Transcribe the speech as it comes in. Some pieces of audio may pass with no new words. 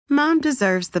Mom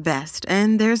deserves the best,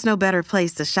 and there's no better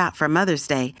place to shop for Mother's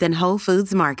Day than Whole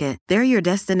Foods Market. They're your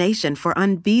destination for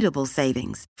unbeatable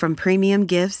savings, from premium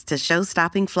gifts to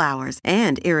show-stopping flowers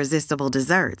and irresistible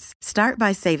desserts. Start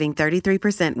by saving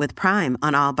 33% with Prime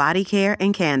on all body care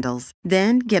and candles.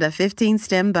 Then get a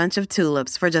 15-stem bunch of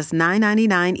tulips for just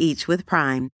 $9.99 each with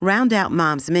Prime. Round out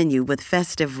Mom's menu with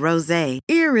festive rosé,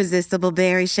 irresistible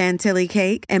berry chantilly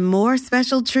cake, and more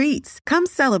special treats. Come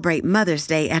celebrate Mother's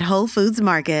Day at Whole Foods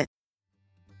Market.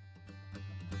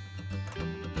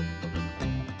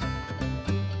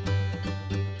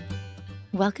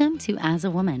 Welcome to As a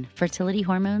Woman, Fertility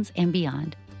Hormones and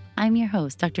Beyond. I'm your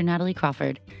host, Dr. Natalie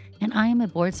Crawford, and I am a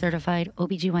board-certified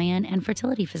OBGYN and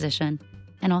fertility physician,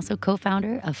 and also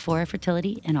co-founder of Fora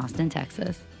Fertility in Austin,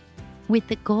 Texas. With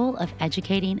the goal of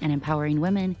educating and empowering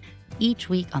women, each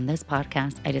week on this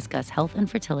podcast, I discuss health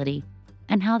and fertility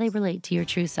and how they relate to your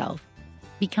true self.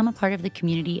 Become a part of the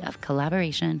community of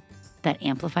collaboration that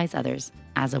amplifies others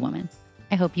as a woman.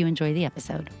 I hope you enjoy the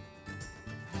episode.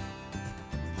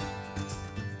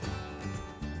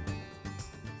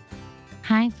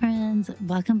 Hi, friends.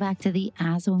 Welcome back to the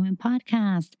As a Woman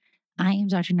podcast. I am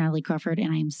Dr. Natalie Crawford,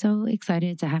 and I am so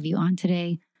excited to have you on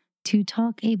today to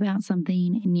talk about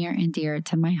something near and dear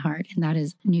to my heart, and that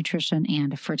is nutrition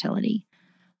and fertility.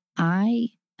 I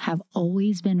have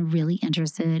always been really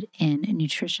interested in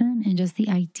nutrition and just the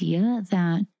idea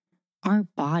that our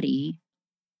body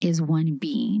is one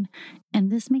being. And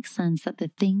this makes sense that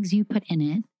the things you put in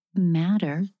it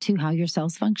matter to how your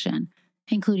cells function,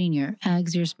 including your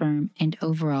eggs, your sperm, and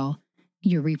overall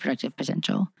your reproductive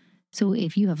potential. So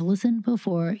if you have listened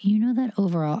before, you know that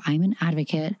overall I'm an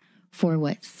advocate for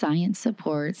what science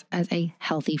supports as a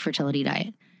healthy fertility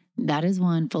diet. That is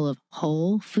one full of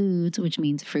whole foods, which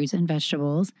means fruits and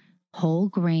vegetables, whole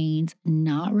grains,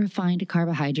 not refined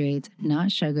carbohydrates,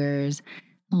 not sugars,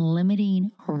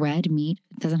 limiting red meat.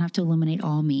 It doesn't have to eliminate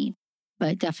all meat,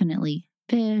 but definitely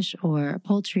fish or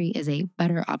poultry is a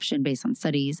better option based on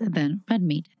studies than red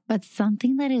meat. But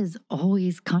something that is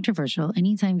always controversial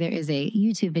anytime there is a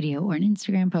YouTube video or an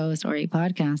Instagram post or a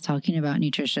podcast talking about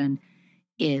nutrition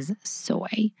is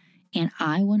soy. And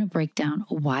I want to break down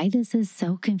why this is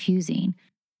so confusing.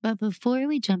 But before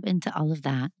we jump into all of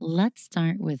that, let's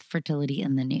start with fertility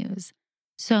in the news.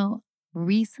 So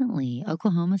recently,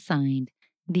 Oklahoma signed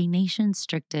the nation's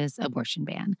strictest abortion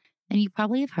ban. And you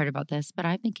probably have heard about this, but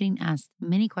I've been getting asked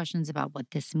many questions about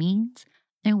what this means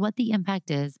and what the impact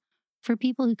is for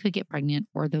people who could get pregnant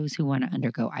or those who want to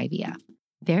undergo IVF.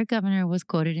 Their governor was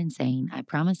quoted in saying, "I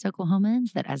promised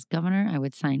Oklahomans that as governor, I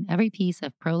would sign every piece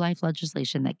of pro-life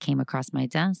legislation that came across my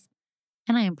desk,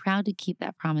 and I am proud to keep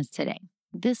that promise today."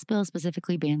 This bill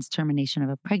specifically bans termination of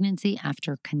a pregnancy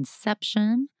after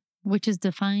conception, which is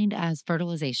defined as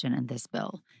fertilization in this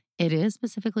bill. It is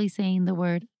specifically saying the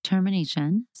word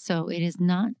termination, so it is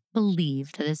not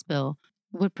believed that this bill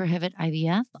would prohibit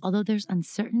IVF, although there's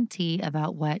uncertainty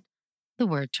about what the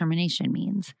word termination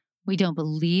means. We don't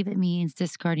believe it means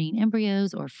discarding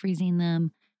embryos or freezing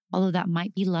them, although that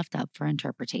might be left up for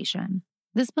interpretation.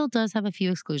 This bill does have a few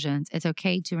exclusions. It's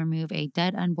okay to remove a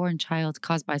dead unborn child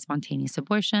caused by spontaneous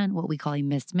abortion, what we call a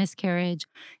missed miscarriage.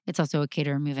 It's also okay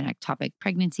to remove an ectopic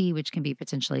pregnancy, which can be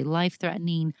potentially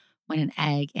life-threatening when an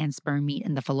egg and sperm meet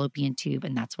in the fallopian tube,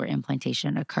 and that's where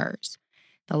implantation occurs.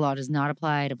 The law does not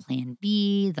apply to Plan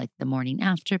B, like the morning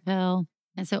after pill.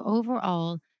 And so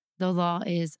overall, the law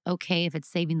is okay if it's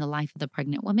saving the life of the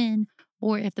pregnant woman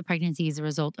or if the pregnancy is a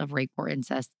result of rape or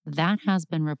incest. That has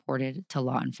been reported to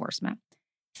law enforcement.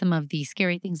 Some of the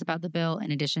scary things about the bill,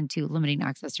 in addition to limiting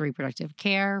access to reproductive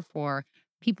care for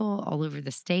people all over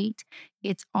the state,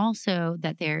 it's also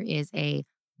that there is a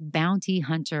bounty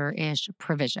hunter-ish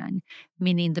provision,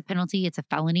 meaning the penalty, it's a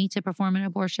felony to perform an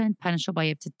abortion, punishable by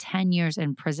up to 10 years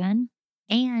in prison.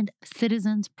 And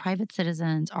citizens, private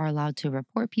citizens, are allowed to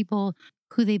report people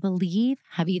who they believe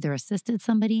have either assisted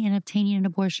somebody in obtaining an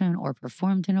abortion or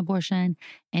performed an abortion,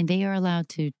 and they are allowed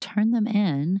to turn them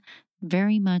in,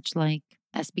 very much like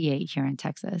SB 8 here in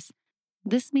Texas.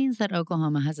 This means that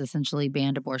Oklahoma has essentially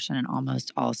banned abortion in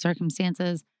almost all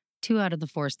circumstances. 2 out of the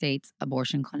 4 states'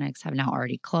 abortion clinics have now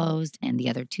already closed, and the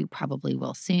other 2 probably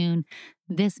will soon.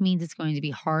 This means it's going to be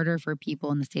harder for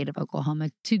people in the state of Oklahoma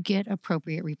to get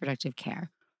appropriate reproductive care.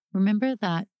 Remember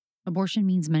that abortion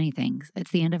means many things.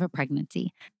 It's the end of a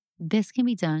pregnancy. This can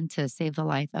be done to save the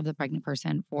life of the pregnant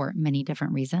person for many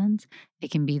different reasons.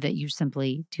 It can be that you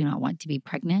simply do not want to be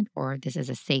pregnant, or this is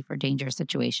a safe or dangerous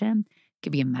situation. It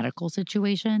could be a medical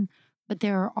situation. But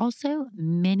there are also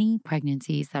many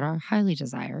pregnancies that are highly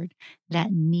desired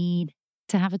that need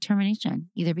to have a termination,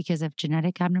 either because of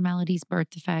genetic abnormalities, birth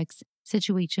defects,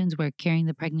 situations where carrying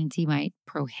the pregnancy might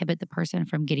prohibit the person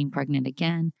from getting pregnant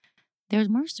again. There's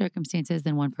more circumstances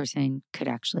than one person could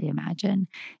actually imagine.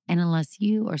 And unless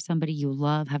you or somebody you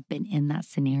love have been in that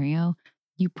scenario,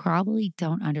 you probably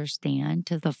don't understand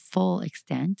to the full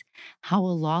extent how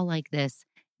a law like this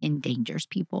endangers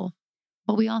people.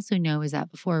 What we also know is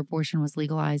that before abortion was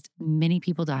legalized, many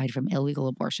people died from illegal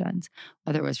abortions,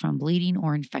 whether it was from bleeding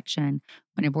or infection.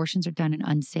 When abortions are done in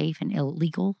unsafe and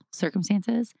illegal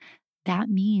circumstances, that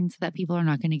means that people are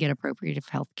not going to get appropriate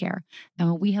health care. And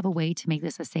when we have a way to make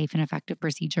this a safe and effective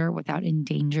procedure without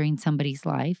endangering somebody's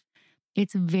life,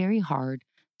 it's very hard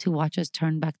to watch us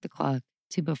turn back the clock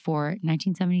to before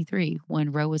 1973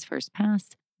 when Roe was first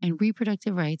passed and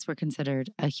reproductive rights were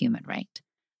considered a human right.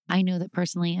 I know that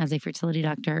personally, as a fertility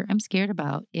doctor, I'm scared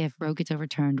about if Roe gets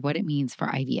overturned, what it means for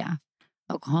IVF.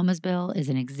 Oklahoma's bill is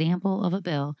an example of a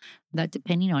bill that,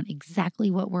 depending on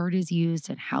exactly what word is used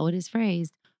and how it is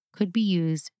phrased, could be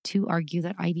used to argue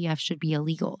that IVF should be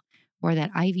illegal, or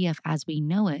that IVF as we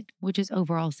know it, which is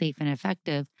overall safe and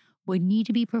effective, would need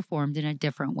to be performed in a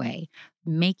different way,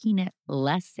 making it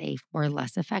less safe or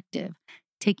less effective,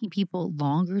 taking people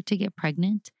longer to get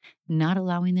pregnant, not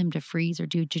allowing them to freeze or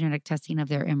do genetic testing of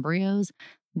their embryos.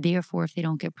 Therefore, if they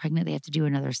don't get pregnant, they have to do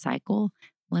another cycle,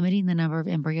 limiting the number of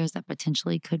embryos that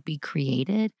potentially could be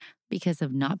created because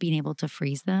of not being able to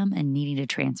freeze them and needing to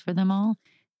transfer them all,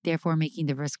 therefore making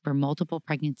the risk for multiple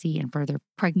pregnancy and further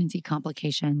pregnancy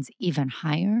complications even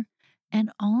higher.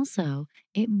 And also,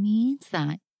 it means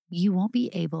that you won't be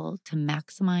able to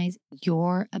maximize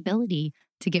your ability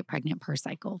to get pregnant per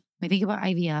cycle. When we think about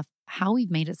IVF, how we've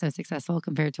made it so successful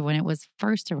compared to when it was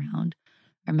first around,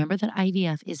 remember that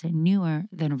IVF is newer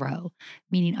than Roe,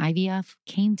 meaning IVF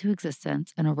came to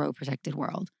existence in a Roe-protected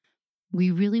world. We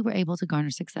really were able to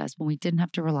garner success when we didn't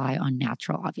have to rely on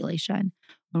natural ovulation,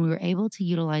 when we were able to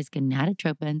utilize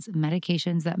gonadotropins,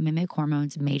 medications that mimic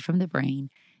hormones made from the brain,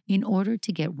 in order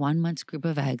to get 1 month's group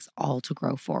of eggs all to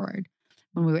grow forward.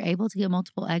 When we were able to get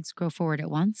multiple eggs grow forward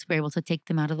at once, we're able to take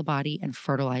them out of the body and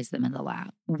fertilize them in the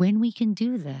lab. When we can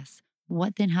do this,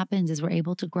 what then happens is we're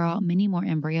able to grow out many more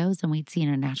embryos than we'd see in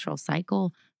a natural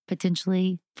cycle,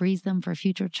 potentially freeze them for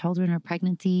future children or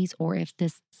pregnancies, or if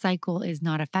this cycle is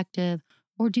not effective,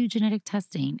 or do genetic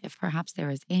testing if perhaps there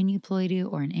is aneuploidy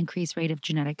or an increased rate of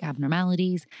genetic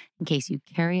abnormalities in case you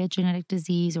carry a genetic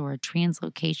disease or a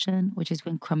translocation, which is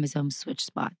when chromosomes switch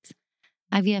spots.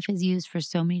 IVF is used for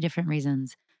so many different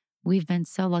reasons. We've been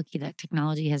so lucky that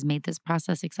technology has made this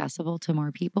process accessible to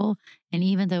more people, and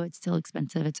even though it's still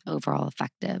expensive, it's overall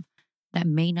effective. That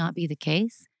may not be the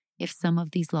case if some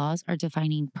of these laws are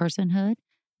defining personhood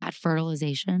at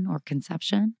fertilization or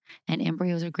conception, and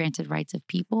embryos are granted rights of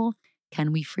people.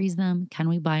 Can we freeze them? Can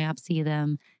we biopsy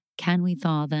them? Can we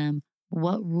thaw them?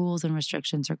 What rules and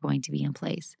restrictions are going to be in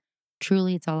place?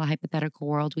 Truly, it's all a hypothetical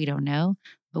world. We don't know,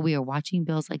 but we are watching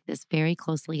bills like this very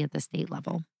closely at the state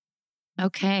level.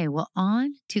 Okay, well,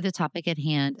 on to the topic at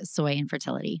hand, soy and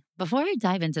fertility. Before I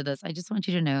dive into this, I just want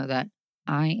you to know that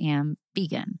I am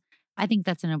vegan. I think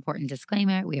that's an important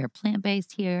disclaimer. We are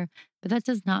plant-based here, but that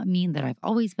does not mean that I've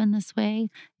always been this way.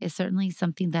 It's certainly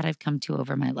something that I've come to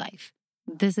over my life.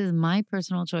 This is my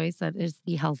personal choice that is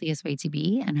the healthiest way to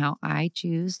be and how I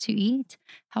choose to eat.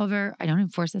 However, I don't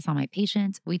enforce this on my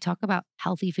patients. We talk about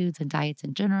healthy foods and diets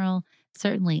in general.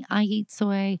 Certainly, I eat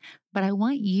soy, but I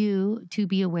want you to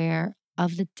be aware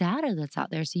of the data that's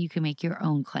out there so you can make your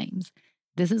own claims.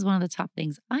 This is one of the top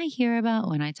things I hear about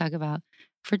when I talk about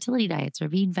fertility diets or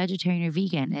being vegetarian or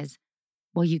vegan is,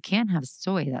 well, you can't have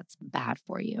soy, that's bad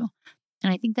for you.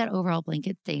 And I think that overall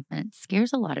blanket statement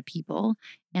scares a lot of people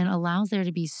and allows there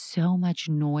to be so much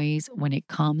noise when it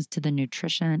comes to the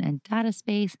nutrition and data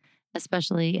space,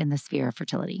 especially in the sphere of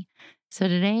fertility. So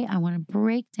today I want to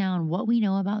break down what we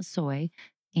know about soy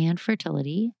and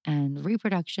fertility and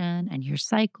reproduction and your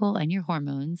cycle and your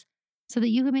hormones so that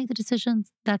you can make the decisions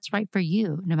that's right for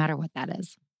you, no matter what that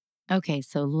is. Okay,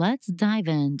 so let's dive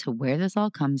into where this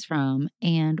all comes from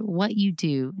and what you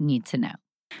do need to know.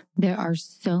 There are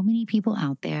so many people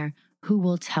out there who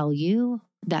will tell you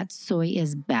that soy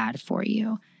is bad for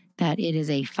you, that it is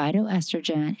a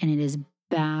phytoestrogen and it is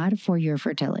bad for your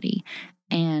fertility.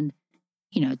 And,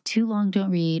 too long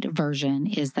don't read version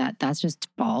is that that's just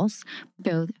false.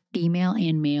 Both female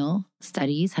and male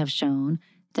studies have shown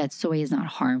that soy is not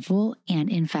harmful and,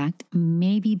 in fact,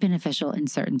 may be beneficial in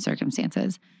certain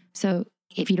circumstances. So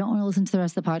if you don't want to listen to the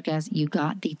rest of the podcast, you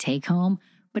got the take home.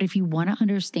 But if you want to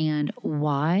understand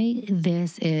why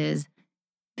this is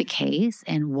the case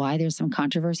and why there's some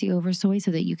controversy over soy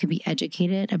so that you can be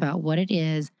educated about what it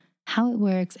is, how it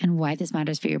works, and why this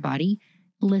matters for your body,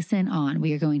 listen on.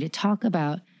 We are going to talk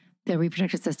about the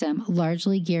reproductive system,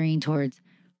 largely gearing towards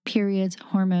periods,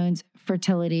 hormones,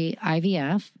 fertility,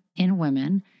 IVF in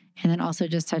women, and then also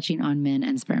just touching on men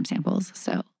and sperm samples.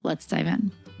 So let's dive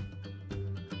in.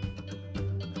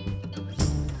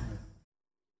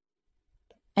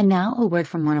 And now a word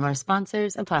from one of our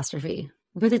sponsors, Apostrophe.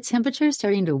 With the temperature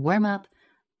starting to warm up,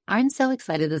 I'm so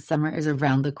excited the summer is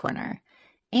around the corner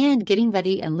and getting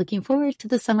ready and looking forward to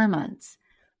the summer months.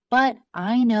 But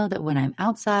I know that when I'm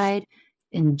outside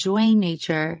enjoying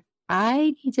nature,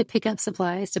 I need to pick up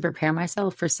supplies to prepare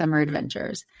myself for summer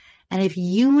adventures. And if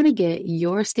you want to get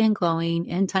your skin glowing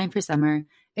in time for summer,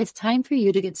 it's time for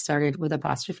you to get started with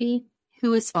Apostrophe,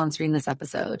 who is sponsoring this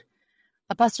episode.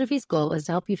 Apostrophe's goal is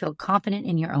to help you feel confident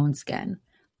in your own skin.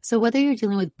 So whether you're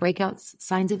dealing with breakouts,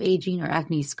 signs of aging, or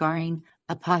acne scarring,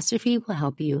 Apostrophe will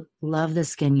help you love the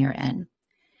skin you're in.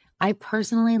 I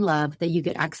personally love that you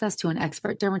get access to an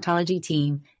expert dermatology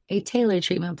team, a tailored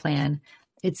treatment plan.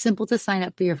 It's simple to sign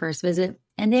up for your first visit,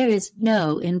 and there is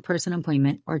no in-person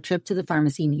appointment or trip to the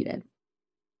pharmacy needed.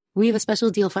 We have a special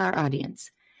deal for our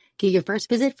audience. Get your first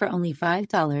visit for only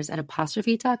 $5 at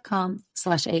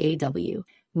apostrophe.com/AAW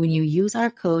when you use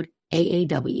our code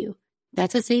AAW.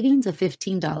 That's a savings of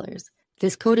 $15.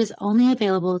 This code is only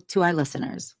available to our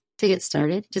listeners. To get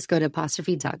started, just go to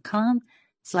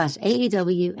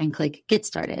apostrophe.com/AAW and click Get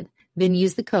Started. Then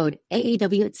use the code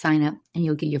AAW at sign up and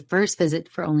you'll get your first visit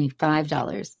for only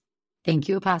 $5. Thank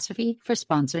you, Apostrophe, for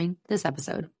sponsoring this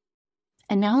episode.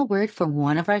 And now a word from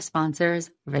one of our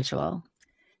sponsors, Ritual.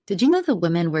 Did you know that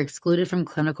women were excluded from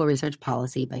clinical research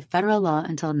policy by federal law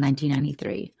until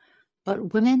 1993?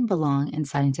 But women belong in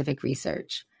scientific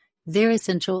research. They're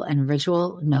essential and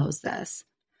Ritual knows this.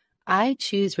 I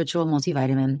choose Ritual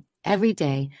multivitamin every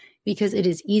day because it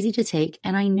is easy to take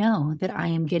and I know that I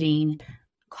am getting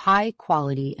high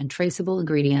quality and traceable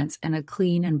ingredients in a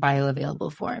clean and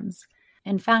bioavailable forms.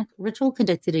 In fact, Ritual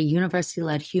conducted a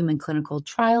university-led human clinical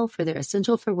trial for their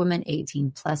Essential for Women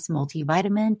 18 Plus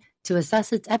multivitamin to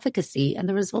assess its efficacy, and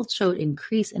the results showed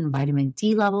increase in vitamin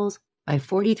D levels by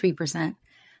 43%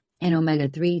 and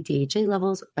omega-3 DHA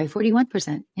levels by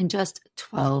 41% in just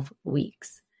 12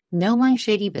 weeks. No my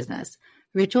shady business.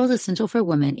 Ritual's Essential for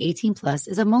Women 18 Plus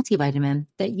is a multivitamin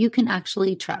that you can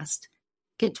actually trust.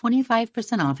 Get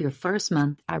 25% off your first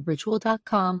month at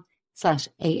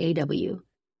ritual.com/AAW.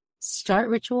 Start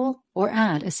Ritual or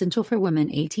add Essential for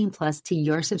Women 18 Plus to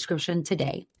your subscription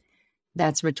today.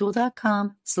 That's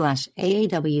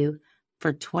ritual.com/AAW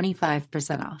for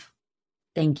 25% off.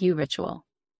 Thank you, Ritual.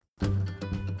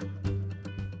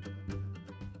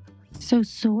 So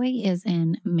soy is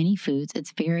in many foods.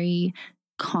 It's very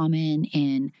common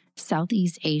in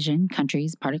Southeast Asian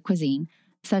countries, part of cuisine,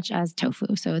 such as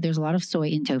tofu. So there's a lot of soy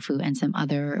in tofu and some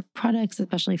other products,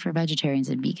 especially for vegetarians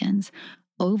and vegans.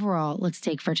 Overall, let's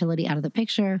take fertility out of the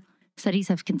picture. Studies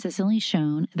have consistently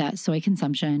shown that soy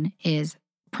consumption is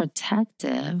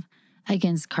protective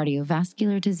against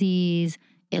cardiovascular disease.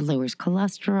 It lowers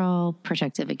cholesterol,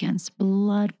 protective against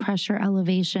blood pressure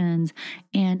elevations,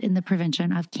 and in the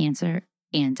prevention of cancer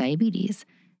and diabetes.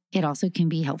 It also can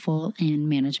be helpful in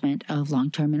management of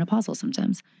long-term menopausal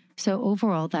symptoms. So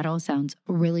overall, that all sounds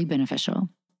really beneficial.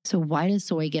 So why does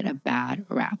soy get a bad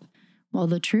rap? Well,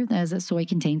 the truth is that soy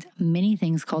contains many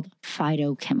things called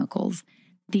phytochemicals.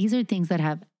 These are things that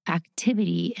have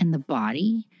activity in the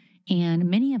body, and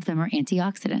many of them are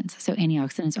antioxidants. So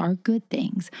antioxidants are good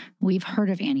things. We've heard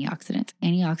of antioxidants.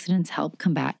 Antioxidants help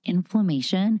combat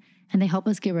inflammation, and they help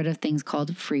us get rid of things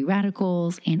called free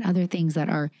radicals and other things that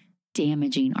are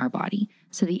damaging our body.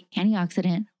 So the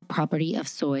antioxidant property of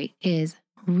soy is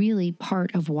really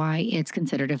part of why it's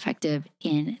considered effective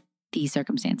in these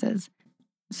circumstances.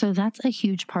 So that's a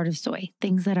huge part of soy,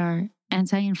 things that are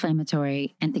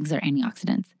anti-inflammatory and things that are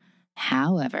antioxidants.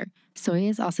 However, soy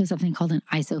is also something called an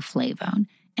isoflavone,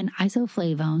 and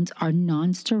isoflavones are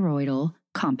non-steroidal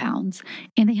compounds,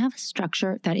 and they have a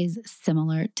structure that is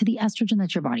similar to the estrogen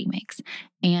that your body makes.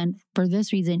 And for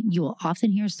this reason, you will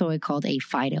often hear soy called a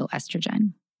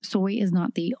phytoestrogen. Soy is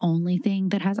not the only thing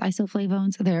that has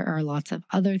isoflavones. There are lots of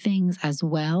other things as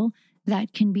well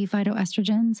that can be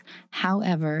phytoestrogens.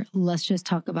 However, let's just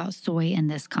talk about soy in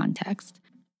this context.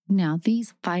 Now,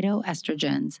 these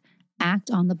phytoestrogens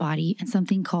act on the body in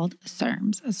something called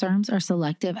SERMs. SERMs are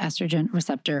selective estrogen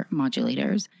receptor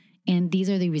modulators. And these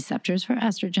are the receptors for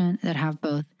estrogen that have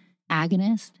both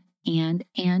agonist and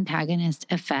antagonist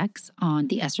effects on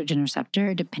the estrogen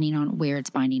receptor, depending on where it's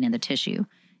binding in the tissue.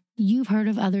 You've heard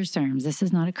of other SERMs. This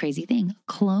is not a crazy thing.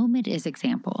 Clomid is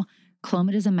example.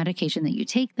 Clomid is a medication that you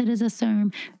take that is a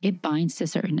SERM. It binds to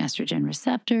certain estrogen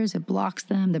receptors. It blocks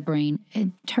them. The brain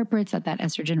interprets that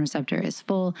estrogen receptor is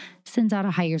full, sends out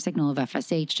a higher signal of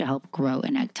FSH to help grow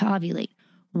an egg to ovulate.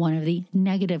 One of the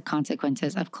negative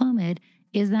consequences of Clomid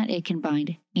is that it can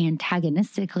bind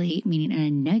antagonistically, meaning in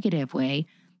a negative way,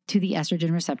 to the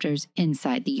estrogen receptors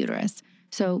inside the uterus.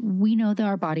 So we know that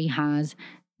our body has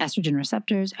estrogen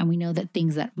receptors, and we know that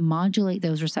things that modulate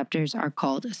those receptors are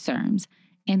called SERMs.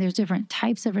 And there's different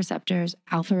types of receptors,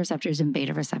 alpha receptors and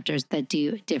beta receptors, that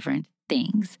do different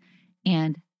things.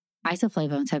 And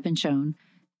isoflavones have been shown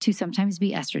to sometimes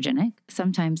be estrogenic,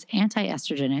 sometimes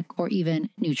anti-estrogenic, or even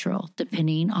neutral,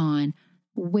 depending on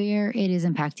where it is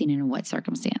impacting and in what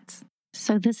circumstance.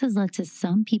 So this has led to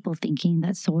some people thinking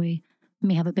that soy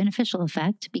may have a beneficial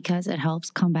effect because it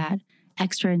helps combat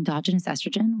extra endogenous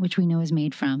estrogen, which we know is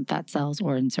made from fat cells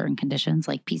or in certain conditions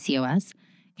like PCOS.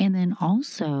 And then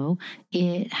also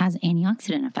it has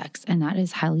antioxidant effects, and that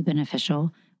is highly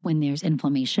beneficial when there's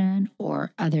inflammation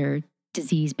or other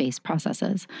disease-based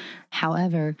processes.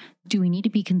 However, do we need to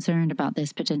be concerned about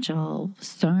this potential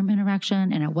SERM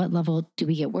interaction, and at what level do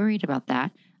we get worried about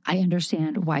that? I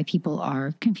understand why people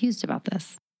are confused about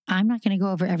this. I'm not going to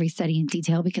go over every study in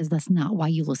detail because that's not why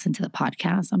you listen to the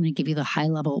podcast. I'm going to give you the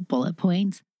high-level bullet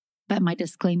points. But my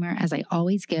disclaimer, as I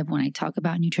always give when I talk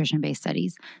about nutrition-based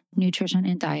studies, nutrition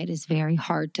and diet is very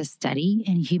hard to study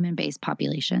in human-based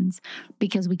populations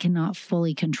because we cannot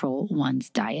fully control one's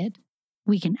diet.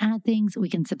 We can add things, we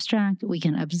can subtract, we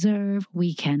can observe,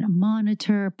 we can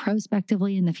monitor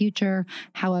prospectively in the future.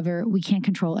 However, we can't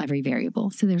control every variable.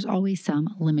 So there's always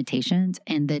some limitations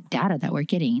in the data that we're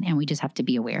getting, and we just have to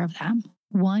be aware of them.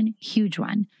 One huge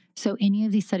one. So any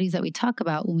of these studies that we talk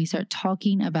about, when we start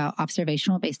talking about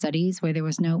observational-based studies where there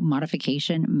was no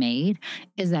modification made,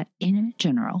 is that in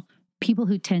general, people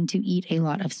who tend to eat a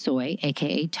lot of soy,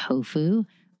 aka tofu,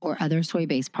 or other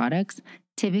soy-based products,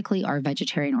 typically are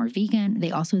vegetarian or vegan.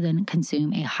 They also then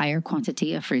consume a higher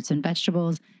quantity of fruits and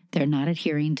vegetables. They're not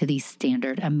adhering to the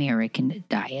standard American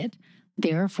diet.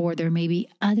 Therefore, there may be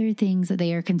other things that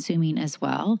they are consuming as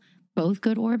well, both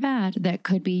good or bad, that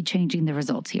could be changing the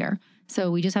results here. So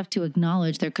we just have to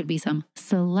acknowledge there could be some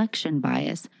selection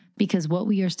bias because what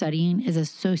we are studying is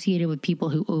associated with people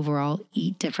who overall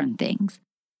eat different things.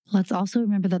 Let's also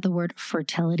remember that the word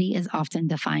fertility is often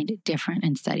defined different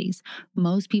in studies.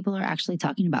 Most people are actually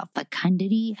talking about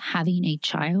fecundity, having a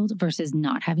child, versus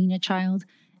not having a child.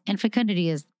 And fecundity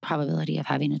is probability of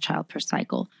having a child per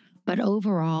cycle. But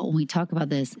overall, when we talk about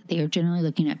this, they are generally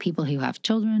looking at people who have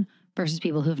children versus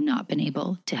people who have not been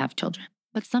able to have children.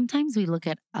 But sometimes we look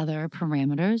at other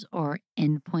parameters or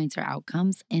endpoints or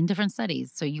outcomes in different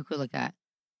studies. So you could look at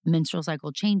menstrual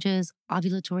cycle changes,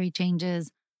 ovulatory changes,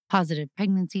 positive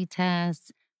pregnancy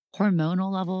tests,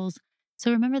 hormonal levels.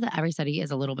 So remember that every study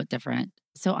is a little bit different.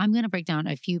 So I'm going to break down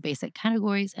a few basic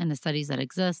categories and the studies that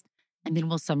exist, and then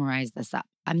we'll summarize this up.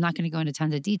 I'm not going to go into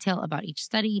tons of detail about each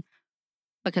study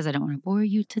because I don't want to bore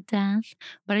you to death,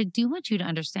 but I do want you to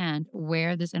understand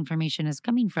where this information is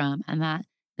coming from and that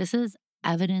this is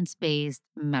evidence-based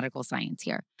medical science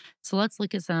here. So let's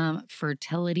look at some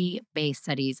fertility-based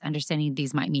studies, understanding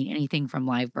these might mean anything from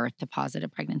live birth to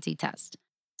positive pregnancy test.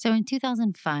 So in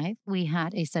 2005, we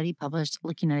had a study published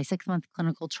looking at a 6-month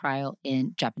clinical trial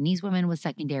in Japanese women with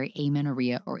secondary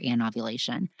amenorrhea or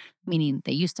anovulation, meaning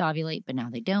they used to ovulate, but now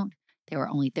they don't. There were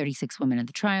only 36 women in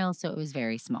the trial, so it was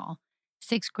very small.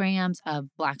 6 grams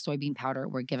of black soybean powder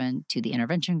were given to the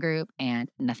intervention group, and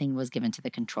nothing was given to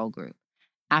the control group.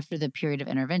 After the period of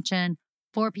intervention,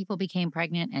 4 people became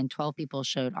pregnant and 12 people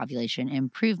showed ovulation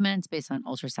improvements based on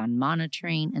ultrasound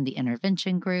monitoring in the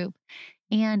intervention group.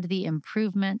 And the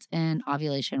improvements in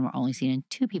ovulation were only seen in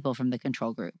 2 people from the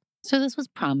control group. So this was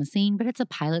promising, but it's a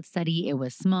pilot study. It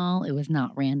was small, it was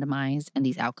not randomized, and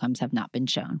these outcomes have not been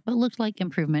shown, but looked like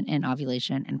improvement in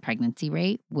ovulation and pregnancy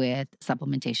rate with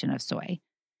supplementation of soy.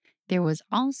 There was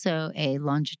also a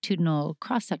longitudinal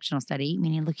cross-sectional study,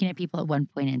 meaning looking at people at one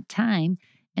point in time,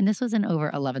 and this was in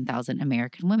over 11,000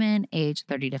 American women aged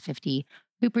 30 to 50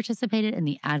 who participated in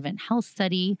the Advent Health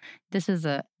Study. This is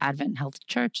a Advent Health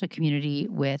Church, a community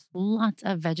with lots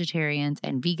of vegetarians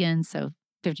and vegans, so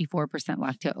 54%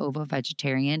 lacto-ovo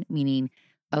vegetarian, meaning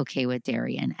okay with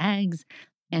dairy and eggs,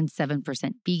 and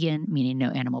 7% vegan, meaning no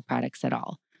animal products at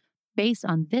all. Based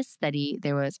on this study,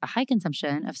 there was a high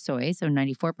consumption of soy, so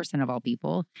 94% of all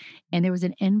people, and there was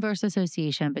an inverse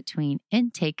association between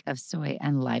intake of soy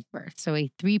and live birth, so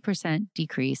a 3%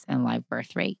 decrease in live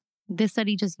birth rate. This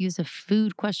study just used a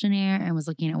food questionnaire and was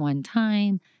looking at one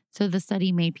time, so the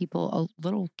study made people a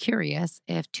little curious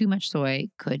if too much soy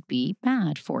could be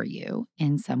bad for you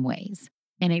in some ways.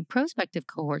 In a prospective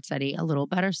cohort study, a little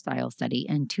better style study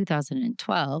in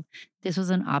 2012, this was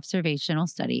an observational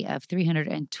study of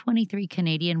 323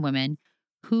 Canadian women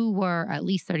who were at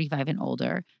least 35 and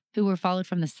older, who were followed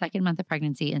from the second month of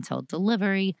pregnancy until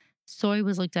delivery. Soy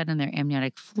was looked at in their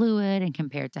amniotic fluid and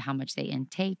compared to how much they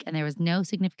intake, and there was no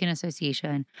significant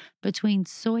association between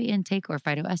soy intake or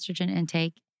phytoestrogen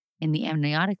intake in the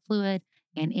amniotic fluid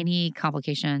and any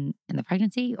complication in the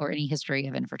pregnancy or any history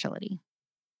of infertility.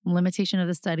 Limitation of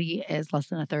the study is less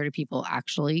than a third of people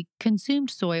actually consumed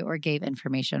soy or gave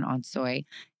information on soy.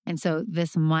 And so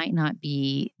this might not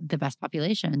be the best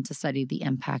population to study the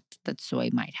impact that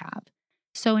soy might have.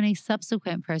 So in a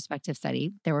subsequent prospective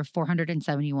study, there were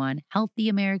 471 healthy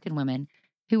American women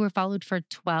who were followed for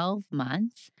 12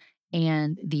 months,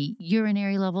 and the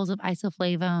urinary levels of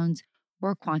isoflavones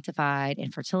were quantified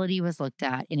and fertility was looked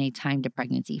at in a time to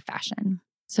pregnancy fashion.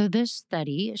 So this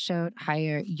study showed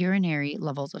higher urinary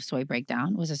levels of soy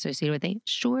breakdown was associated with a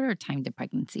shorter time to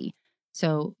pregnancy.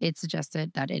 So it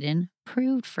suggested that it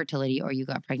improved fertility or you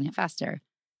got pregnant faster.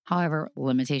 However,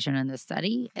 limitation in this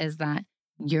study is that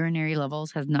urinary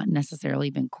levels has not necessarily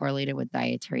been correlated with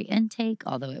dietary intake,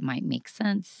 although it might make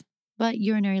sense. But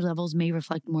urinary levels may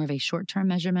reflect more of a short-term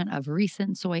measurement of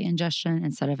recent soy ingestion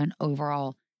instead of an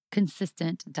overall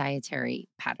consistent dietary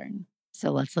pattern.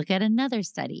 So let's look at another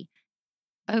study.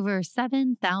 Over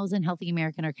 7,000 healthy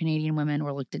American or Canadian women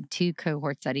were looked at 2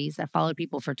 cohort studies that followed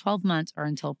people for 12 months or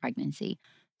until pregnancy.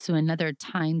 So another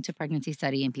time to pregnancy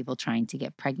study in people trying to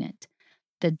get pregnant.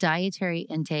 The dietary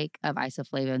intake of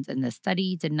isoflavones in this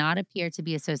study did not appear to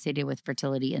be associated with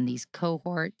fertility in these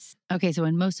cohorts. Okay, so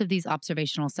in most of these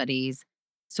observational studies,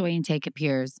 soy intake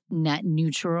appears net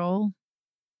neutral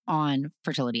on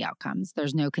fertility outcomes.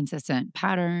 There's no consistent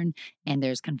pattern, and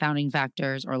there's confounding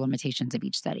factors or limitations of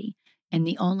each study. And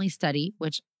the only study,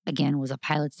 which again was a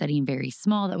pilot study and very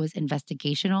small, that was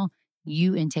investigational,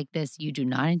 you intake this, you do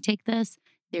not intake this,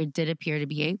 there did appear to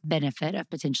be a benefit of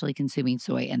potentially consuming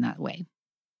soy in that way.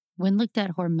 When looked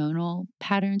at hormonal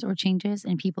patterns or changes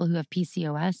in people who have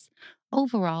PCOS,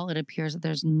 overall, it appears that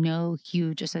there's no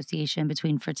huge association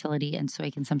between fertility and soy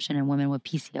consumption in women with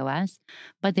PCOS,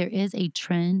 but there is a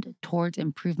trend towards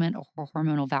improvement of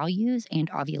hormonal values and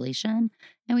ovulation,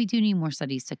 and we do need more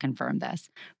studies to confirm this.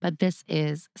 But this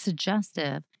is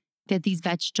suggestive that these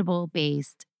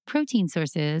vegetable-based protein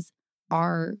sources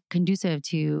are conducive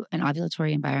to an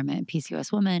ovulatory environment in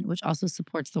PCOS women, which also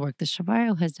supports the work that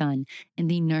Chavarro has done in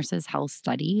the Nurses' Health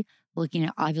Study, looking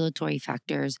at ovulatory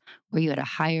factors where you had a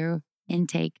higher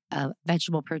intake of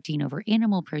vegetable protein over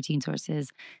animal protein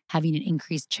sources, having an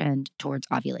increased trend towards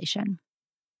ovulation.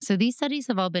 So these studies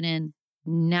have all been in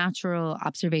natural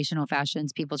observational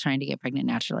fashions, people trying to get pregnant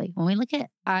naturally. When we look at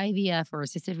IVF or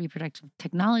assisted reproductive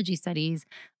technology studies,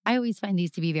 I always find these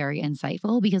to be very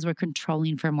insightful because we're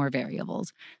controlling for more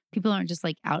variables. People aren't just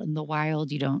like out in the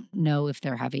wild. You don't know if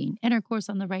they're having intercourse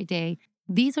on the right day.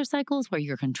 These are cycles where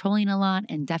you're controlling a lot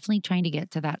and definitely trying to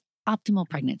get to that optimal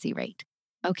pregnancy rate.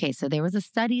 Okay, so there was a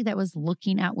study that was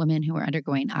looking at women who were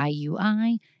undergoing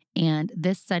IUI. And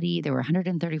this study, there were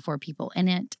 134 people in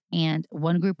it. And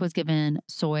one group was given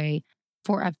soy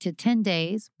for up to 10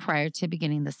 days prior to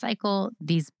beginning the cycle.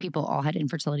 These people all had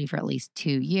infertility for at least 2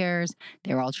 years.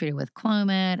 They were all treated with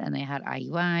Clomid and they had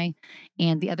IUI.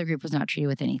 And the other group was not treated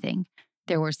with anything.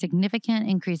 There were significant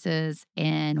increases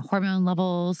in hormone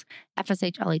levels,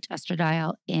 FSH, LH,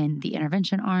 estradiol in the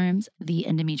intervention arms. The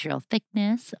endometrial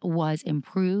thickness was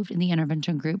improved in the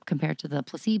intervention group compared to the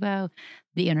placebo.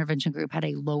 The intervention group had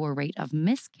a lower rate of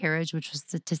miscarriage, which was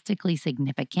statistically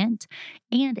significant,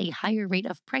 and a higher rate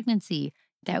of pregnancy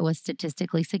that was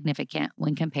statistically significant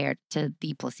when compared to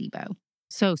the placebo.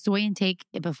 So soy intake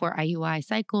before IUI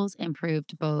cycles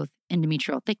improved both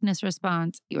endometrial thickness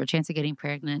response, your chance of getting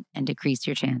pregnant, and decreased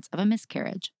your chance of a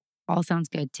miscarriage. All sounds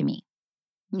good to me.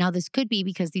 Now, this could be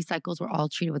because these cycles were all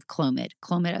treated with Clomid.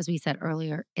 Clomid, as we said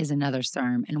earlier, is another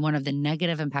SERM, and one of the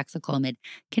negative impacts of Clomid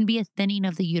can be a thinning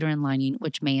of the uterine lining,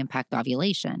 which may impact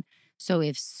ovulation. So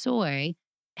if soy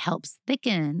helps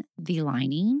thicken the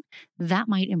lining, that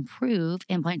might improve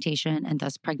implantation and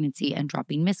thus pregnancy and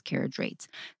dropping miscarriage rates.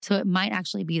 So it might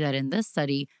actually be that in this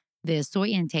study, the soy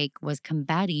intake was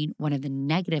combating one of the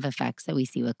negative effects that we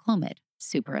see with Clomid.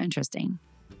 Super interesting.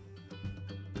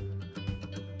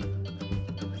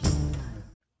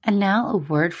 And now a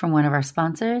word from one of our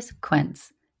sponsors,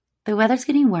 Quince. The weather's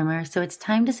getting warmer, so it's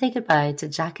time to say goodbye to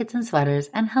jackets and sweaters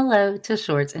and hello to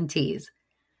shorts and tees.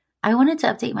 I wanted to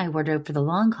update my wardrobe for the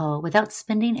long haul without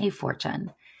spending a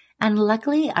fortune, and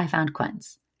luckily I found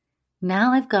Quince.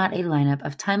 Now I've got a lineup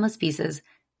of timeless pieces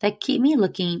that keep me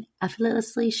looking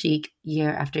effortlessly chic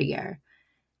year after year.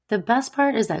 The best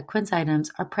part is that Quince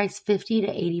items are priced 50 to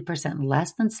 80%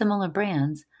 less than similar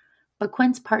brands, but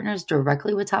Quince partners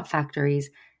directly with top factories,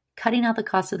 cutting out the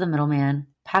cost of the middleman,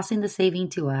 passing the saving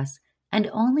to us, and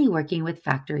only working with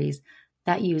factories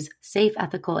that use safe,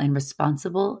 ethical, and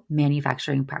responsible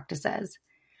manufacturing practices.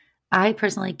 I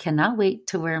personally cannot wait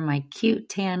to wear my cute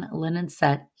tan linen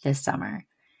set this summer.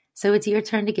 So it's your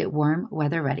turn to get warm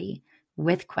weather ready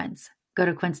with Quince. Go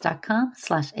to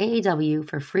quince.com/AAW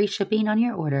for free shipping on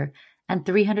your order and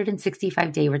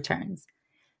 365-day returns.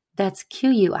 That's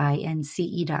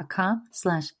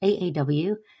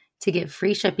QUINCE.com/AAW to get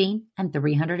free shipping and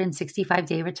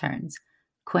 365-day returns.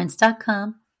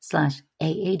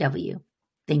 Quince.com/AAW.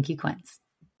 Thank you, Quince.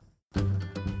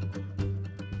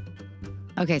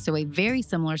 Okay, so a very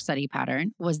similar study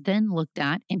pattern was then looked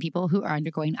at in people who are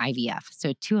undergoing IVF.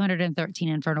 So 213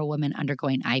 infertile women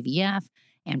undergoing IVF,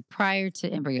 and prior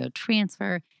to embryo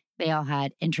transfer, they all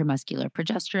had intramuscular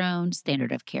progesterone,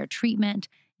 standard of care treatment.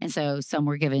 And so some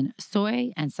were given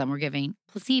soy and some were given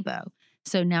placebo.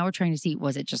 So now we're trying to see,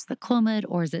 was it just the Clomid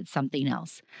or is it something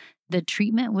else? The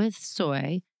treatment with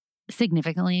soy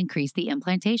significantly increased the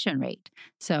implantation rate.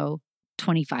 So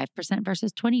 25%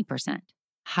 versus 20%.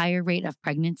 Higher rate of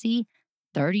pregnancy,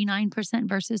 39%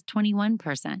 versus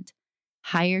 21%.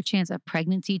 Higher chance of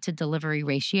pregnancy to delivery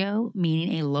ratio,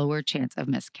 meaning a lower chance of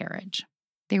miscarriage.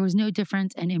 There was no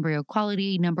difference in embryo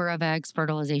quality, number of eggs,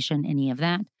 fertilization, any of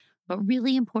that. But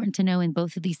really important to know in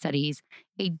both of these studies,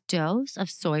 a dose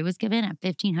of soy was given at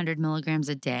 1,500 milligrams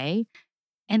a day.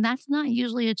 And that's not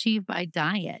usually achieved by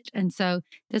diet. And so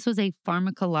this was a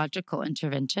pharmacological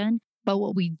intervention. But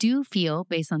what we do feel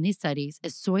based on these studies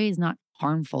is soy is not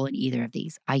harmful in either of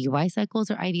these. IUI cycles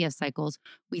or IVF cycles,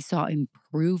 we saw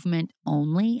improvement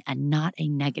only and not a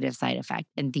negative side effect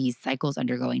in these cycles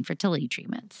undergoing fertility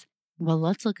treatments. Well,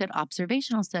 let's look at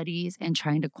observational studies and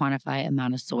trying to quantify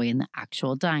amount of soy in the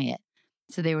actual diet.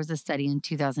 So there was a study in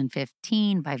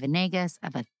 2015 by Venegas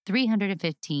of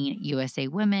 315 USA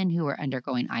women who were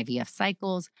undergoing IVF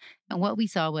cycles. And what we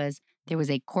saw was there was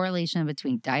a correlation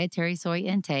between dietary soy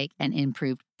intake and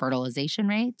improved fertilization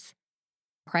rates,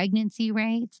 pregnancy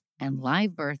rates, and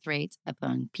live birth rates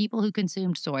among people who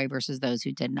consumed soy versus those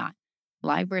who did not.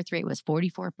 Live birth rate was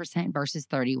 44% versus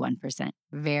 31%.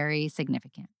 Very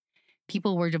significant.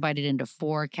 People were divided into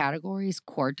 4 categories,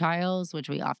 quartiles, which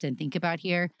we often think about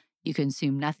here. You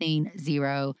consume nothing,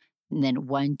 0, and then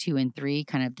 1, 2, and 3,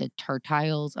 kind of the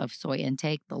tertiles of soy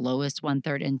intake, the lowest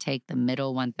 1/3 intake, the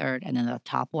middle 1/3, and then the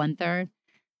top 1/3.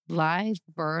 Live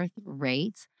birth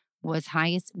rates was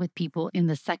highest with people in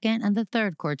the 2nd and the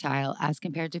 3rd quartile as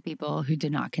compared to people who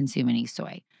did not consume any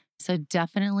soy. So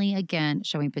definitely, again,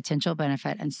 showing potential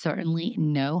benefit and certainly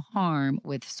no harm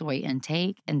with soy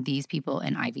intake in these people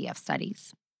in IVF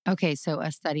studies. Okay, so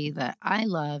a study that I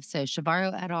love. So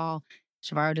Chavarro et al.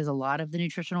 Chavarro does a lot of the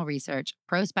nutritional research.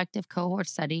 Prospective cohort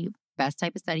study, best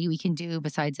type of study we can do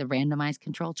besides a randomized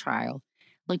controlled trial.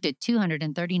 Looked at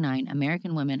 239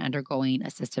 American women undergoing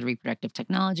assisted reproductive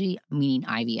technology, meaning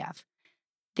IVF.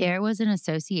 There was an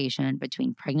association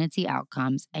between pregnancy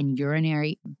outcomes and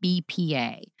urinary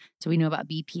BPA. So we know about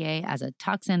BPA as a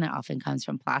toxin that often comes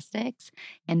from plastics,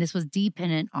 and this was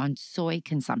dependent on soy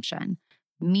consumption.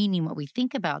 Meaning what we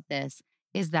think about this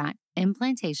is that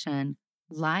implantation,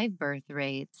 live birth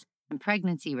rates, and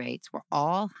pregnancy rates were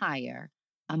all higher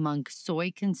among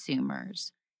soy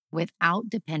consumers without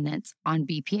dependence on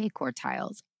BPA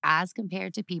quartiles as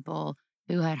compared to people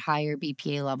who had higher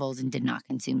BPA levels and did not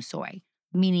consume soy.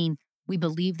 Meaning, we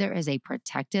believe there is a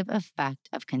protective effect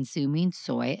of consuming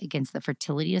soy against the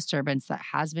fertility disturbance that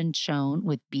has been shown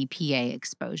with BPA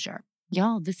exposure.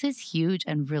 Y'all, this is huge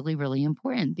and really, really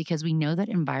important because we know that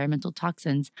environmental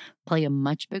toxins play a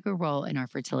much bigger role in our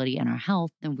fertility and our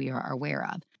health than we are aware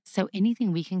of. So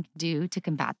anything we can do to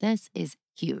combat this is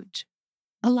huge.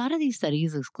 A lot of these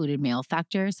studies excluded male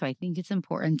factors, so I think it's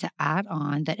important to add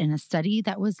on that in a study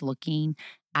that was looking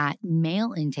at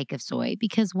male intake of soy,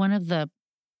 because one of the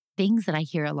things that I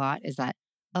hear a lot is that,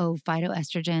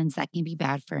 phytoestrogens, that can be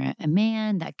bad for a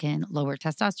man, that can lower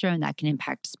testosterone, that can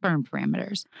impact sperm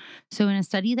parameters. So in a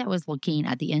study that was looking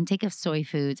at the intake of soy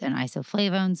foods and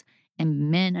isoflavones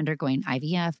in men undergoing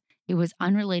IVF, it was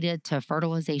unrelated to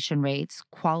fertilization rates,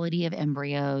 quality of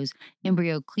embryos,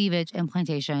 embryo cleavage,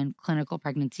 implantation, clinical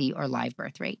pregnancy, or live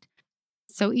birth rate.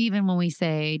 So even when we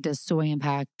say, does soy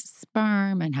impact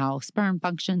sperm and how sperm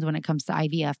functions when it comes to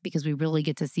IVF, because we really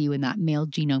get to see when that male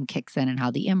genome kicks in and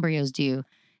how the embryos do,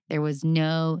 there was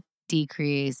no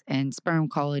decrease in sperm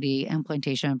quality,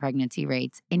 implantation, and pregnancy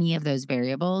rates, any of those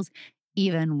variables,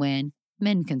 even when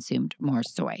men consumed more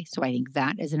soy. So I think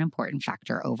that is an important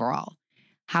factor overall.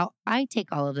 How I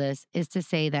take all of this is to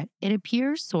say that it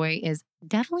appears soy is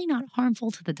definitely not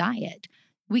harmful to the diet.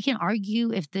 We can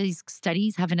argue if these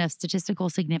studies have enough statistical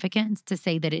significance to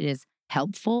say that it is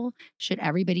helpful. Should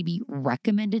everybody be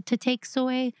recommended to take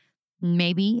soy?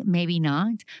 Maybe, maybe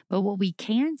not. But what we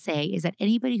can say is that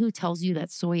anybody who tells you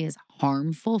that soy is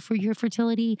harmful for your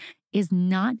fertility is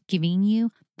not giving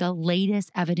you the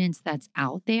latest evidence that's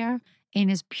out there and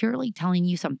is purely telling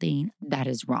you something that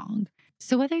is wrong.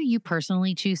 So, whether you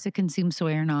personally choose to consume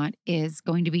soy or not is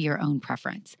going to be your own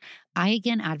preference. I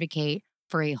again advocate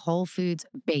for a whole foods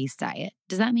based diet.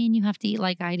 Does that mean you have to eat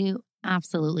like I do?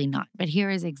 Absolutely not. But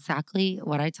here is exactly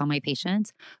what I tell my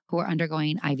patients who are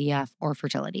undergoing IVF or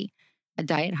fertility. A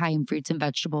diet high in fruits and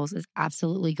vegetables is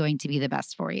absolutely going to be the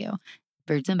best for you.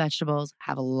 Fruits and vegetables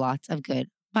have lots of good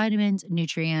vitamins,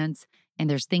 nutrients, and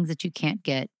there's things that you can't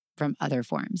get from other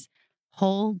forms.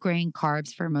 Whole grain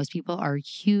carbs for most people are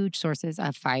huge sources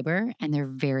of fiber, and they're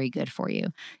very good for you.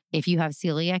 If you have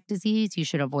celiac disease, you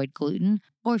should avoid gluten.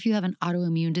 Or if you have an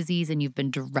autoimmune disease and you've been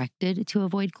directed to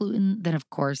avoid gluten, then of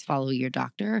course follow your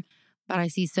doctor. But I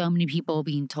see so many people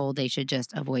being told they should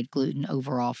just avoid gluten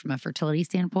overall from a fertility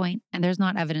standpoint, and there's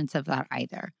not evidence of that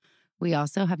either. We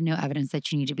also have no evidence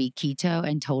that you need to be keto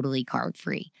and totally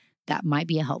carb-free. That might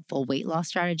be a helpful weight loss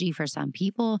strategy for some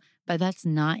people, but that's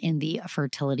not in the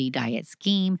fertility diet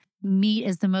scheme. Meat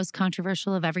is the most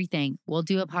controversial of everything. We'll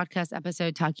do a podcast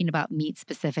episode talking about meat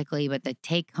specifically, but the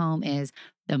take home is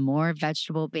the more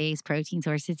vegetable-based protein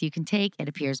sources you can take, it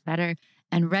appears better.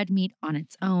 And red meat on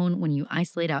its own, when you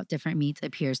isolate out different meats,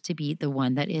 appears to be the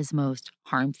one that is most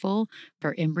harmful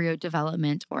for embryo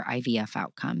development or IVF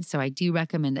outcomes. So I do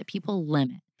recommend that people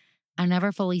limit. I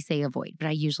never fully say avoid, but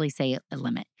I usually say a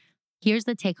limit. Here's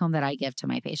the take home that I give to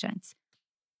my patients.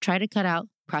 Try to cut out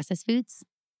processed foods,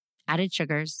 added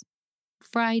sugars,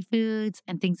 fried foods,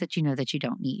 and things that you know that you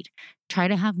don't need. Try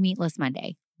to have meatless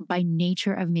Monday. By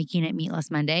nature of making it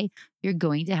meatless Monday, you're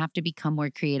going to have to become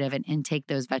more creative and intake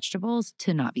those vegetables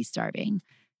to not be starving.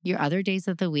 Your other days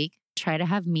of the week, try to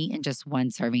have meat in just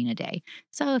one serving a day.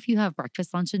 So if you have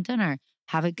breakfast, lunch, and dinner,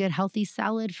 have a good healthy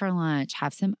salad for lunch,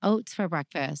 have some oats for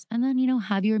breakfast, and then,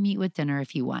 have your meat with dinner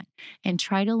if you want. And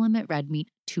try to limit red meat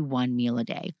to one meal a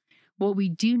day. What we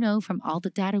do know from all the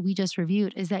data we just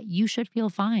reviewed is that you should feel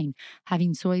fine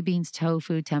having soybeans,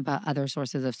 tofu, tempeh, other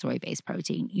sources of soy-based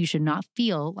protein. You should not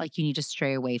feel like you need to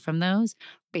stray away from those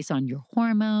based on your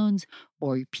hormones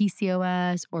or your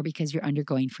PCOS or because you're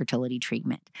undergoing fertility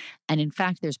treatment. And in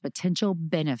fact, there's potential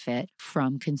benefit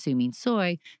from consuming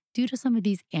soy due to some of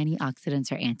these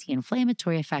antioxidants or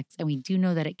anti-inflammatory effects, and we do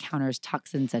know that it counters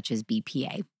toxins such as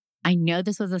BPA. I know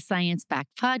this was a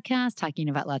science-backed podcast talking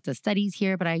about lots of studies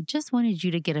here, but I just wanted you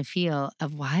to get a feel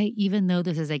of why, even though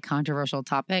this is a controversial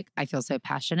topic, I feel so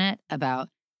passionate about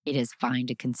it is fine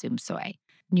to consume soy.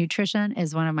 Nutrition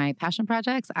is one of my passion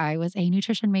projects. I was a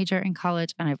nutrition major in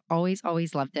college, and I've always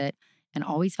loved it and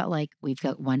always felt like we've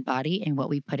got one body and what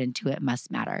we put into it must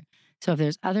matter. So if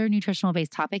there's other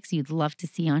nutritional-based topics you'd love to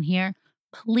see on here,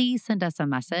 please send us a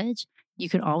message. You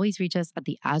can always reach us at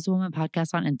the As a Woman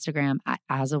Podcast on Instagram at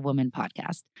As a Woman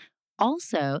Podcast.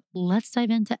 Also, let's dive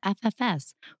into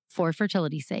FFS for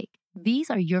fertility's sake.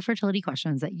 These are your fertility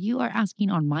questions that you are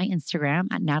asking on my Instagram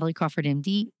at Natalie Crawford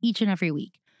MD each and every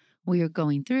week. We are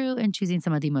going through and choosing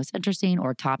some of the most interesting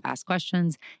or top asked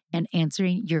questions and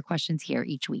answering your questions here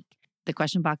each week. The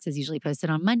question box is usually posted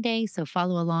on Monday, so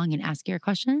follow along and ask your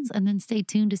questions and then stay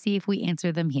tuned to see if we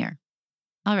answer them here.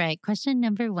 All right, question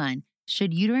number 1.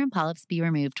 Should uterine polyps be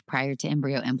removed prior to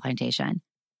embryo implantation?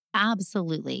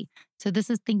 Absolutely. So this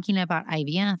is thinking about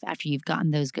IVF. After you've gotten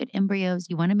those good embryos,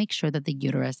 you want to make sure that the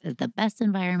uterus is the best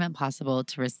environment possible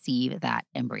to receive that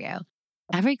embryo.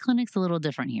 Every clinic's a little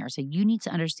different here, so you need to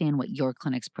understand what your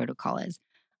clinic's protocol is.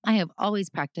 I have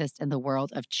always practiced in the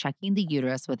world of checking the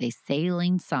uterus with a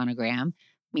saline sonogram,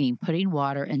 meaning putting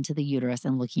water into the uterus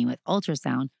and looking with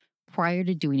ultrasound prior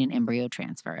to doing an embryo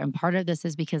transfer. And part of this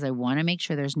is because I want to make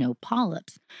sure there's no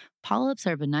polyps. Polyps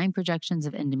are benign projections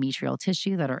of endometrial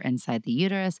tissue that are inside the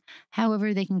uterus.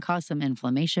 However, they can cause some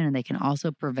inflammation and they can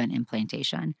also prevent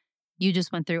implantation. You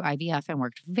just went through IVF and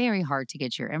worked very hard to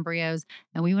get your embryos,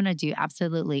 and we want to do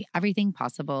absolutely everything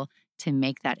possible to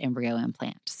make that embryo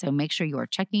implant. So make sure you are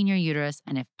checking your uterus,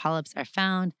 and if polyps are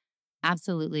found,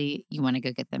 absolutely you want to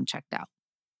go get them checked out.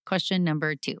 Question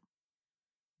number 2.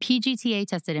 PGTA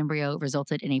tested embryo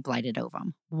resulted in a blighted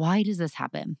ovum. Why does this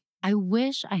happen? I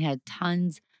wish I had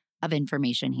tons of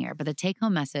information here, but the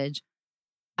take-home message,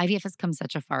 IVF has come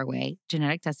such a far way.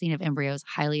 Genetic testing of embryos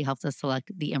highly helps us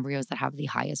select the embryos that have the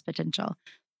highest potential.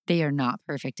 They are not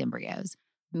perfect embryos,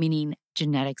 meaning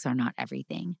genetics are not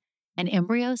everything. An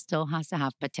embryo still has to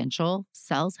have potential,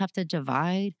 cells have to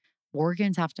divide,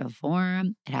 organs have to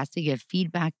form, it has to give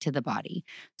feedback to the body.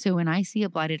 So when I see a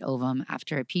blighted ovum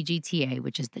after a PGTA,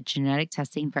 which is the genetic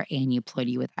testing for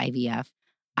aneuploidy with IVF,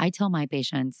 I tell my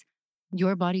patients,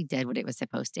 your body did what it was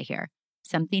supposed to hear.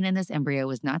 Something in this embryo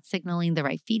was not signaling the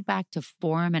right feedback to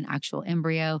form an actual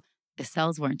embryo. The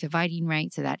cells weren't dividing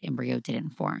right, so that embryo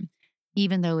didn't form.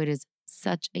 Even though it is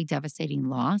such a devastating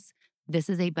loss, this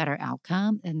is a better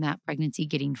outcome than that pregnancy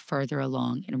getting further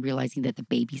along and realizing that the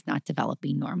baby's not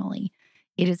developing normally.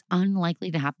 It is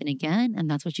unlikely to happen again, and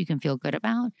that's what you can feel good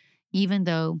about, even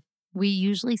though we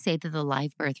usually say that the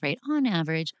live birth rate on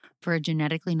average for a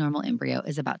genetically normal embryo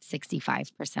is about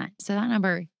 65%. So that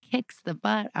number kicks the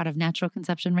butt out of natural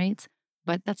conception rates,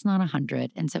 but that's not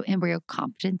 100. And so embryo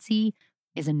competency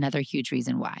is another huge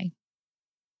reason why.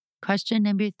 Question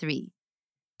number 3.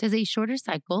 Does a shorter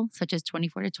cycle, such as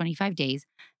 24 to 25 days,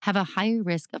 have a higher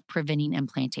risk of preventing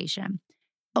implantation?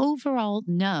 Overall,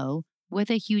 no, with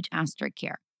a huge asterisk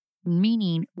here,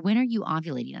 meaning when are you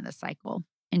ovulating in the cycle?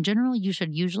 In general, you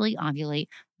should usually ovulate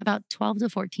about 12 to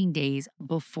 14 days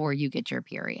before you get your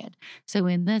period. So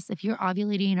in this, if you're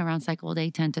ovulating around cycle day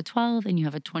 10 to 12 and you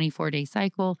have a 24-day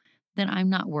cycle, then I'm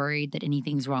not worried that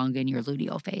anything's wrong in your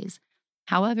luteal phase.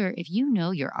 However, if you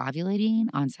know you're ovulating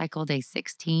on cycle day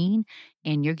 16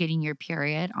 and you're getting your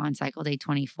period on cycle day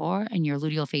 24 and your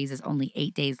luteal phase is only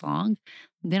 8 days long,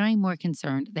 then I'm more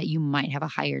concerned that you might have a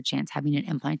higher chance having an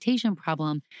implantation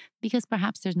problem because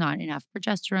perhaps there's not enough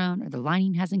progesterone or the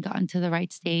lining hasn't gotten to the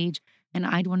right stage. And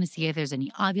I'd want to see if there's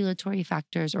any ovulatory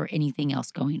factors or anything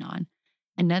else going on.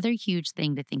 Another huge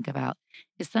thing to think about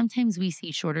is sometimes we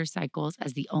see shorter cycles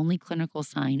as the only clinical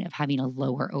sign of having a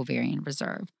lower ovarian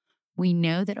reserve. We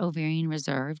know that ovarian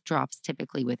reserve drops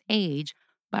typically with age,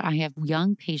 but I have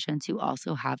young patients who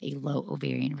also have a low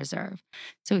ovarian reserve.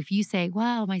 So if you say,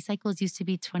 wow, my cycles used to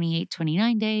be 28,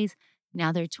 29 days,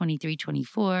 now they're 23,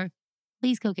 24,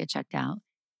 please go get checked out.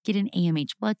 Get an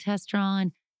AMH blood test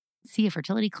drawn, see a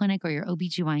fertility clinic or your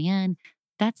OBGYN.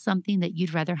 That's something that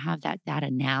you'd rather have that data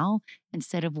now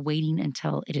instead of waiting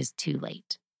until it is too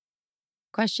late.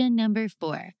 Question number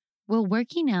 4. Will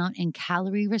working out and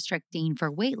calorie restricting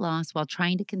for weight loss while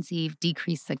trying to conceive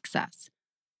decrease success?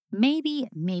 Maybe,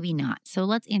 maybe not. So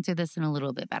let's answer this in a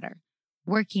little bit better.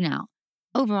 Working out.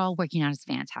 Overall, working out is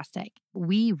fantastic.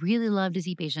 We really love to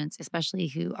see patients, especially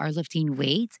who are lifting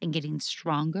weights and getting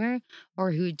stronger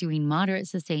or who are doing moderate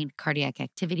sustained cardiac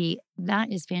activity.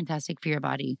 That is fantastic for your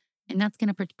body. And that's going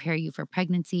to prepare you for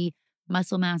pregnancy.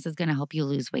 Muscle mass is going to help you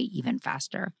lose weight even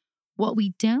faster. What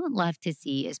we don't love to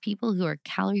see is people who are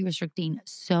calorie restricting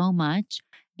so much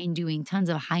and doing tons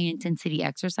of high intensity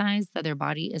exercise that their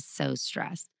body is so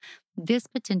stressed. This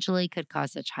potentially could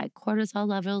cause such high cortisol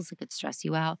levels, it could stress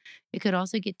you out. It could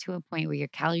also get to a point where you're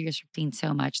calorie restricting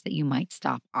so much that you might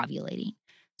stop ovulating.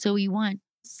 So we want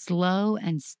slow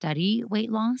and steady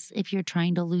weight loss if you're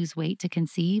trying to lose weight to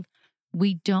conceive.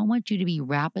 We don't want you to be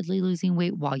rapidly losing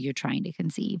weight while you're trying to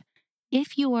conceive.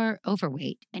 If you are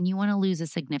overweight and you want to lose a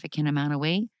significant amount of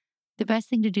weight, the best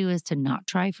thing to do is to not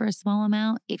try for a small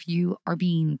amount. If you are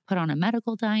being put on a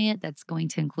medical diet, that's going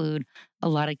to include a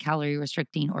lot of calorie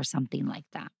restricting or something like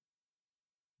that.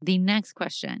 The next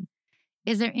question,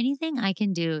 is there anything I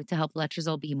can do to help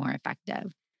letrozole be more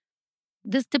effective?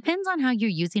 This depends on how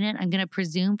you're using it. I'm going to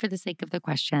presume for the sake of the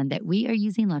question that we are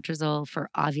using letrozole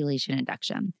for ovulation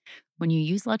induction. When you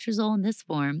use letrozole in this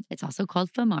form, it's also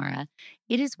called Femara,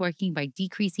 it is working by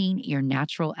decreasing your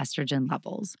natural estrogen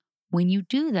levels. When you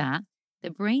do that,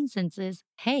 the brain senses,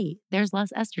 hey, there's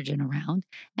less estrogen around,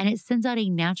 and it sends out a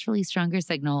naturally stronger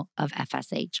signal of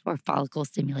FSH or follicle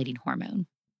stimulating hormone.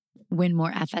 When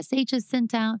more FSH is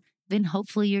sent out, then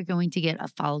hopefully you're going to get a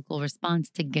follicle response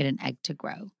to get an egg to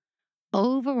grow.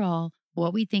 Overall,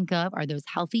 what we think of are those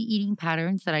healthy eating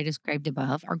patterns that I described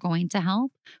above are going to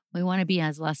help. We want to be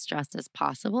as less stressed as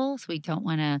possible. So we don't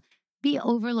want to be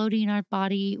overloading our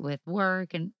body with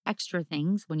work and extra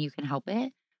things when you can help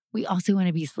it. We also want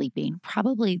to be sleeping.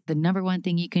 Probably the number one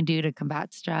thing you can do to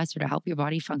combat stress or to help your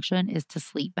body function is to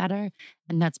sleep better.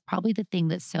 And that's probably the thing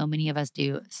that so many of us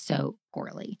do so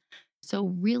poorly. So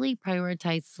really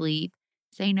prioritize sleep.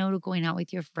 Say no to going out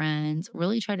with your friends.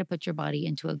 Really try to put your body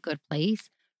into a good place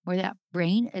where that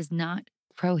brain is not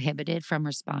prohibited from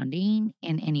responding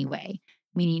in any way,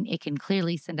 meaning it can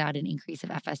clearly send out an increase of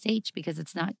FSH because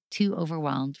it's not too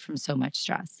overwhelmed from so much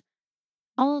stress.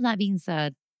 All of that being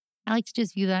said, I like to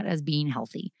just view that as being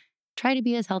healthy. Try to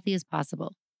be as healthy as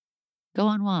possible. Go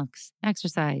on walks,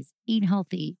 exercise, eat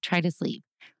healthy, try to sleep.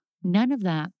 None of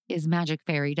that is magic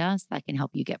fairy dust that can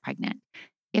help you get pregnant.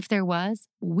 If there was,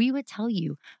 we would tell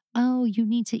you, oh, you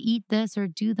need to eat this or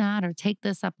do that or take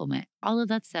this supplement. All of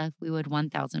that stuff we would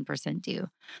 1000% do.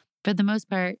 For the most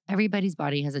part, everybody's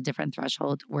body has a different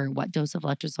threshold where what dose of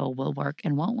letrozole will work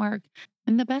and won't work.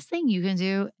 And the best thing you can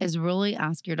do is really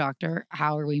ask your doctor,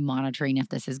 how are we monitoring if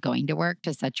this is going to work,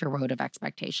 to set your road of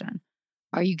expectation?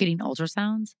 Are you getting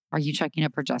ultrasounds? Are you checking a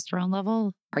progesterone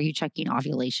level? Are you checking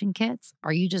ovulation kits?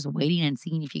 Are you just waiting and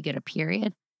seeing if you get a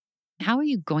period? How are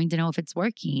you going to know if it's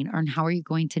working, or how are you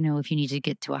going to know if you need to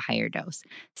get to a higher dose?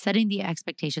 Setting the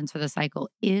expectations for the cycle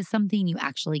is something you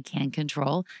actually can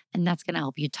control, and that's going to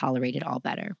help you tolerate it all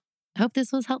better. I hope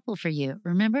this was helpful for you.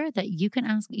 Remember that you can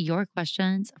ask your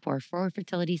questions for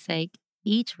fertility's sake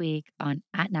each week on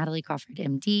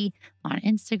 @NatalieCrawfordMD on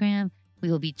Instagram.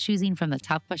 We will be choosing from the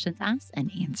top questions asked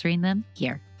and answering them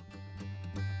here.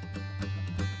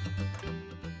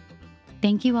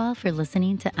 Thank you all for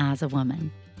listening to As a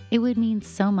Woman. It would mean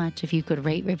so much if you could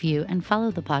rate, review, and follow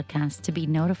the podcast to be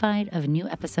notified of new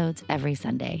episodes every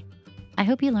Sunday. I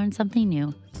hope you learned something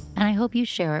new, and I hope you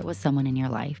share it with someone in your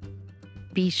life.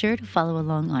 Be sure to follow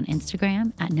along on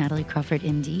Instagram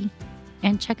 @NatalieCrawfordMD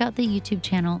and check out the YouTube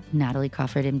channel Natalie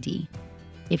Crawford MD.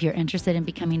 If you're interested in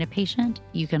becoming a patient,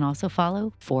 you can also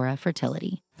follow Fora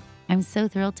Fertility. I'm so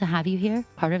thrilled to have you here,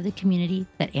 part of the community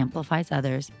that amplifies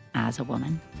others as a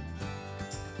woman.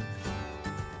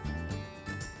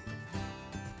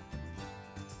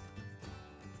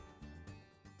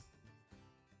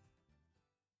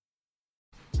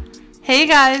 Hey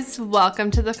guys,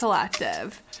 welcome to The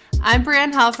Collective. I'm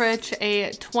Brianne Helfrich,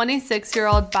 a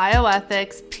 26-year-old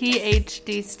bioethics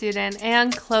PhD student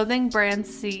and clothing brand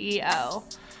CEO.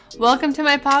 Welcome to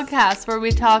my podcast where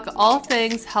we talk all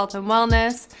things health and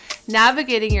wellness,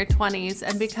 navigating your 20s,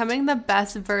 and becoming the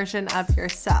best version of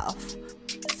yourself.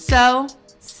 So,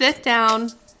 sit down,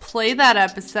 play that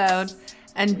episode,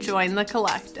 and join The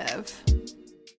Collective.